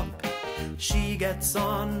bus stop, she gets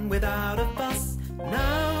on without a fuss.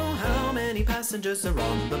 Now how many passengers are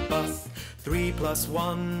on the bus? 3 plus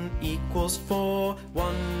 1 equals 4.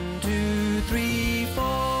 1, 2, 3,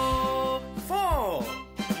 4. 4!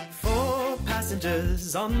 4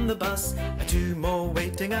 passengers on the bus, and 2 more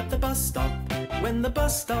waiting at the bus stop. When the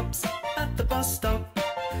bus stops at the bus stop,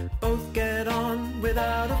 both get on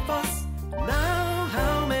without a fuss. Now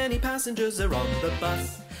how many passengers are on the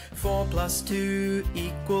bus? 4 plus 2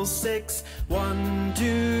 equals 6. 1,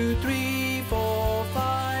 2, 3, 4,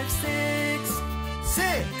 5, 6.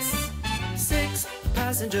 6! 6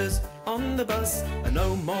 passengers on the bus, and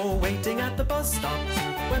no more waiting at the bus stop.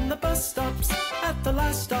 When the bus stops at the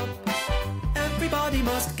last stop, everybody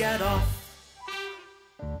must get off.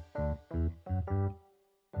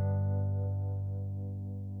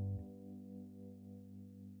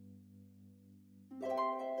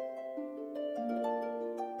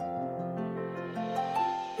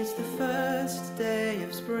 It's the first day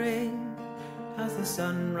of spring, as the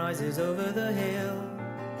sun rises over the hill.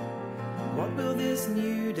 What will this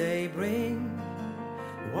new day bring?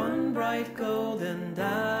 1 bright golden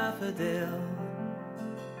daffodil.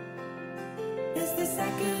 It's the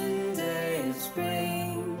second day of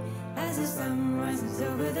spring, as the sun rises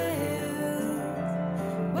over the hill.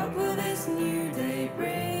 What will this new day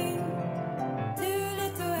bring? 2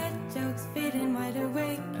 little hedgehogs feeling wide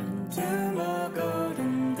awake, and 2 more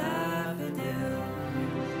golden daffodils.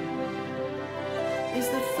 It's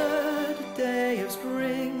the third day of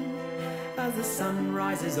spring, as the sun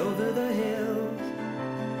rises over the hills.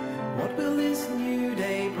 What will this new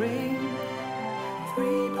day bring?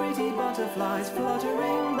 3 pretty butterflies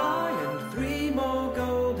fluttering by, and 3 more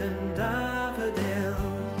golden daffodils.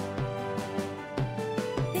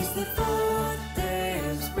 It's the 4th day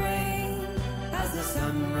of spring, as the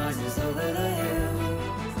sun rises over the hills.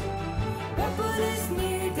 What will this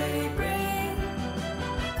new day bring?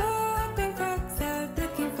 4 hopping frogs out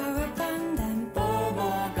looking for a pond, and 4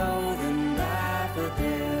 more golden daffodils.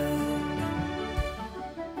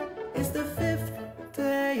 It's the 5th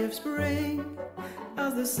day of spring,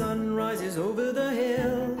 as the sun rises over the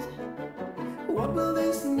hills. What will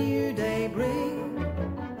this new day bring?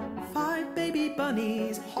 5 baby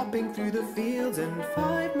bunnies hopping through the fields, and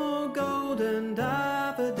 5 more golden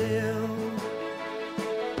daffodils.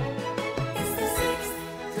 It's the 6th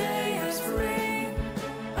day of spring,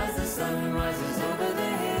 as the sun rises over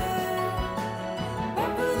the hill.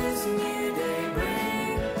 What will this new day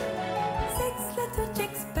bring? 6 little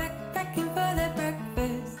chicks backpacking for their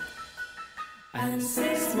breakfast, and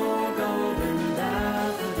 6 more golden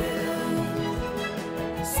daffodils.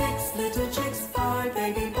 6 little chicks, 5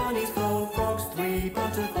 baby bunnies, 4 frogs, 3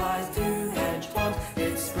 butterflies, 2 hedgehogs.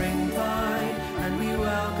 It's springtime, and we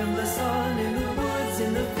welcome the sun in the woods,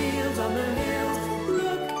 in the fields, on the hills.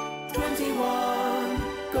 Look, 21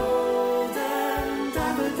 golden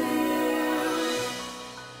daffodils.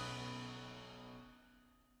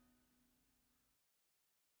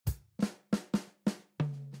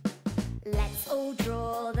 Let's all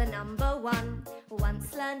draw the number 1.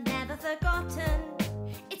 Once learned, never forgotten.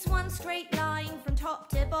 It's 1 straight line from top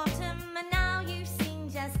to bottom, and now you've seen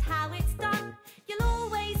just how it's done. You'll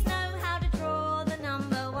always know how to draw the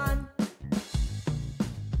number 1.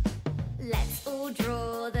 Let's all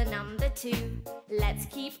draw the number 2. Let's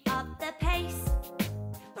keep up the pace.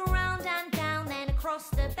 Round and down, then across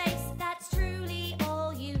the base. That's truly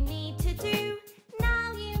all you need to do.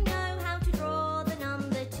 Now you know how to draw the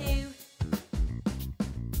number 2.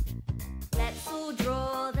 Let's all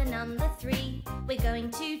draw the number 3. We're going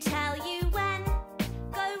going to tell you when.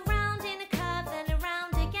 Go round in a curve, then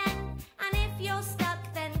around again. And if you're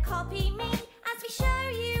stuck, then copy me as we show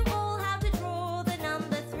you all how to draw the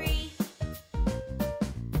number 3.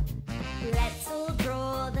 Let's all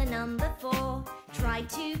draw the number 4. Try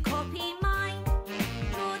to copy mine.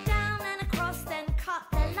 Draw down and across, then cut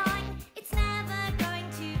the line. It's never going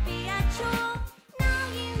to be a chore. Now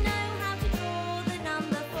you know how to draw the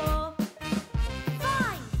number 4.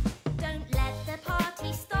 5. Don't let the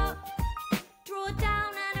party stop. Draw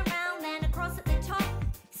down and around, then across at the top.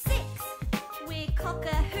 6. We're cock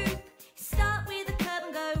a hoop. Start with a curve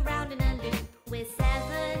and go round in a loop. We're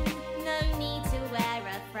 7. No need to wear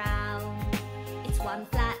a frown. It's one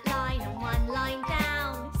flat line and one line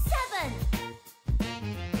down. 7.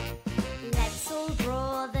 Let's all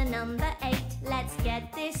draw the number 8. Let's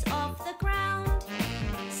get this off the ground.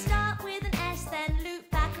 Start with an S, then loop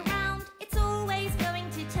back around. It's always going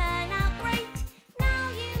to turn out great. Now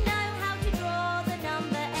you know how to draw the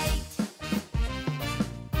number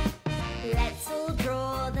 8. Let's all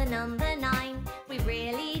draw the number 9. We're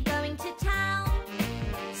really going to town.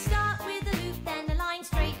 Start with a loop, then a line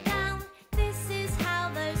straight down. This is how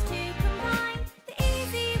those two combine. The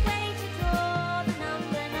easy way to draw the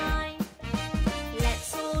number 9.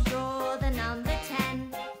 Let's all draw the number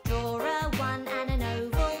 10. Draw a 1 and an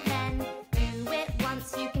oval then. Do it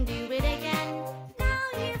once, you can do it again. Now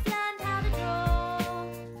you've learned how to draw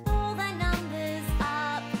all the numbers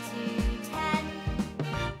up to 10.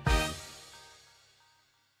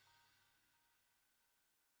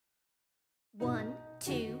 1,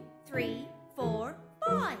 2, 3, 4,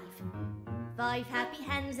 5. 5 happy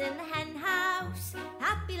hens in the hen house,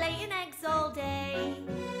 happy laying eggs all day.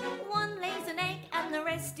 1 lays an egg and the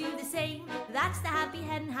rest do the same. That's the happy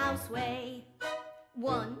hen house way.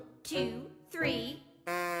 1, 2, 3,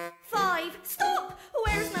 5. Stop!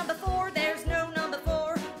 Where's number 4? There's no number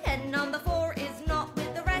 4. Hen number 4 is not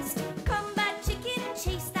with the rest. Come back, chicken,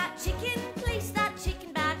 chase that chicken, place that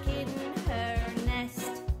chicken back in her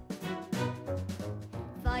nest.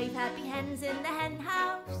 5 happy hens in the hen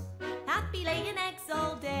house, happy laying eggs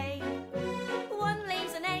all day. 1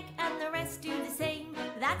 lays an egg and the rest do the same.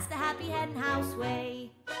 That's the happy hen house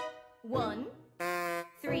way. 1,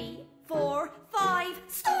 3, 4, 5.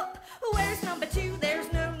 Stop! Where's number 2?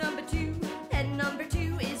 There's no number 2. Hen number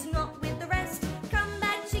 2 is not with the rest. Come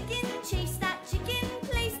back, chicken, chase that chicken,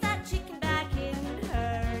 place that chicken back in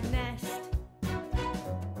her nest.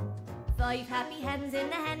 5 happy hens in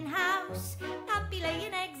the hen house, happy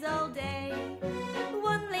laying eggs all day.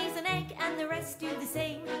 1 lays an egg and the rest do the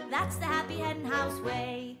same. That's the happy hen house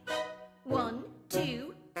way. 1,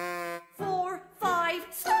 2, 4, 5.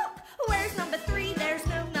 Stop! Where's number 3? There's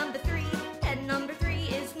no number 3. Hen number 3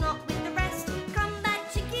 is not with the rest. Come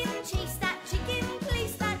back, chicken, chase that chicken,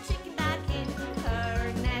 place that chicken back in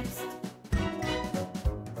her nest.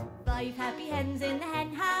 5 happy hens in the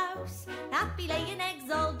hen house, happy laying eggs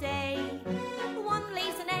all day. 1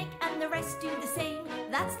 lays an egg and the rest do the same.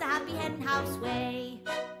 That's the happy hen house way.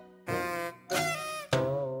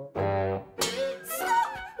 Stop!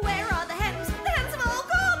 Where are the hens? The hens have all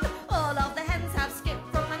gone! All of the hens have skipped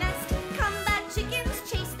from my nest. Come back,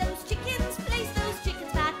 chickens, chase those chickens, place those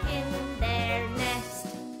chickens back in their nest.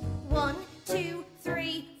 1, 2,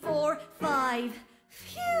 3, 4, 5.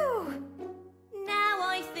 Phew! Now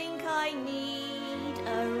I think I need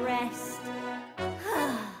a rest.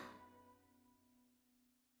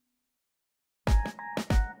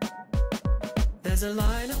 There's a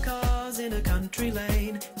line of cars in a country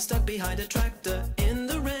lane, stuck behind a tractor in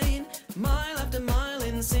the rain. Mile after mile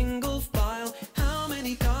in single file, how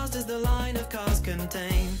many cars does the line of cars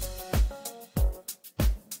contain?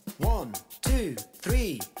 1, 2,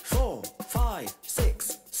 3, 4, 5,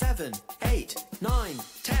 6, 7, 8, 9,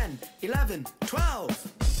 10, 11,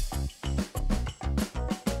 12.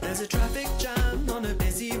 There's a traffic jam on a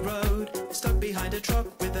busy road, stuck behind a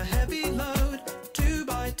truck with a heavy load. 2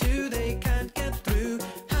 by 2 they can't get through.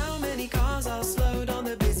 How many cars are slowed on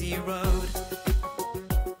the busy road?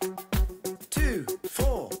 2,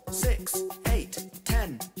 4, 6, 8,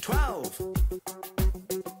 10, 12.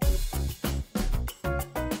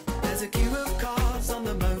 There's a queue of cars on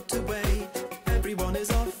the motorway. Everyone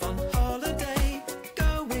is off on holiday.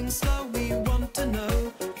 Going slow, we want to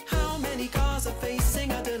know how many cars are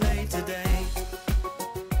facing a delay today.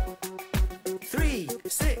 3,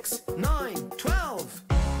 6, 9, 12.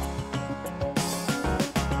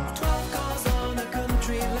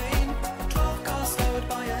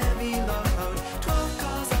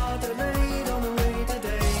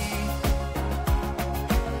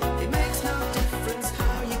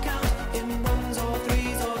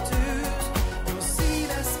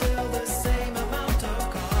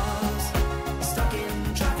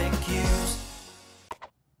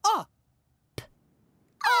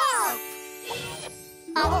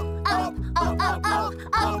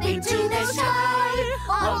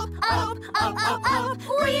 up,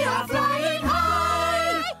 we are flying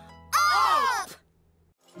high! Up!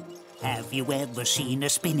 Have you ever seen a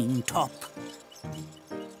spinning top?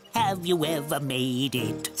 Have you ever made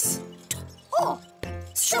it?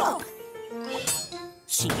 Stop!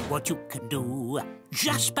 See what you can do.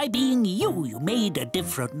 Just by being you, you made a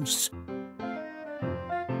difference.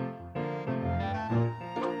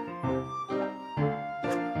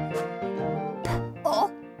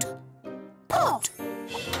 Pot.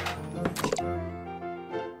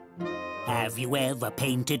 Have you ever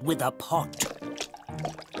painted with a pot?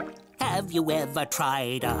 Have you ever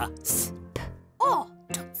tried a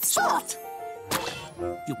spot?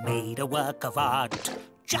 You made a work of art.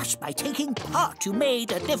 Just by taking part, you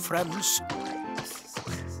made a difference.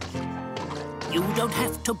 You don't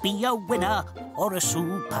have to be a winner or a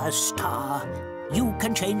superstar. You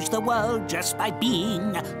can change the world just by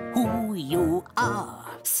being who you are.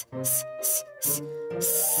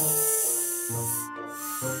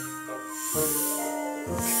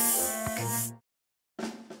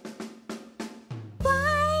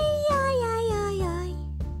 Why,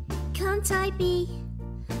 can't I be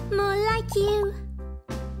more like you?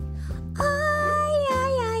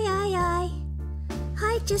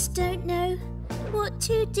 I just don't know what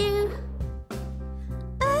to do.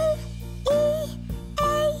 O-E-A,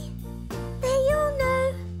 they all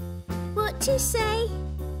know what to say,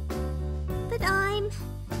 but I'm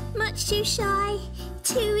much too shy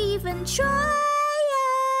to even try.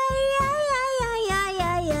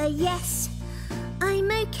 Yes,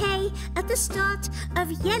 I'm okay at the start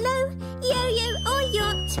of yellow, yo-yo or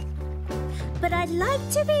yacht, but I'd like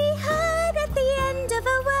to be heard at the end of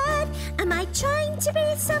a word. Am I trying to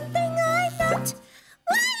be something I'm not?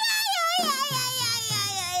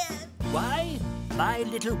 Why, my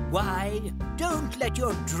little why, don't let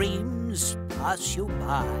your dreams pass you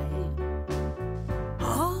by.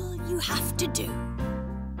 All you have to do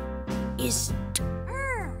is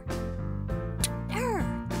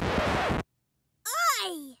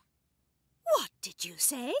I. What did you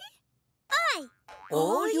say? I.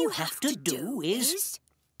 All you have to do is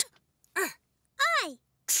I.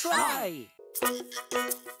 try.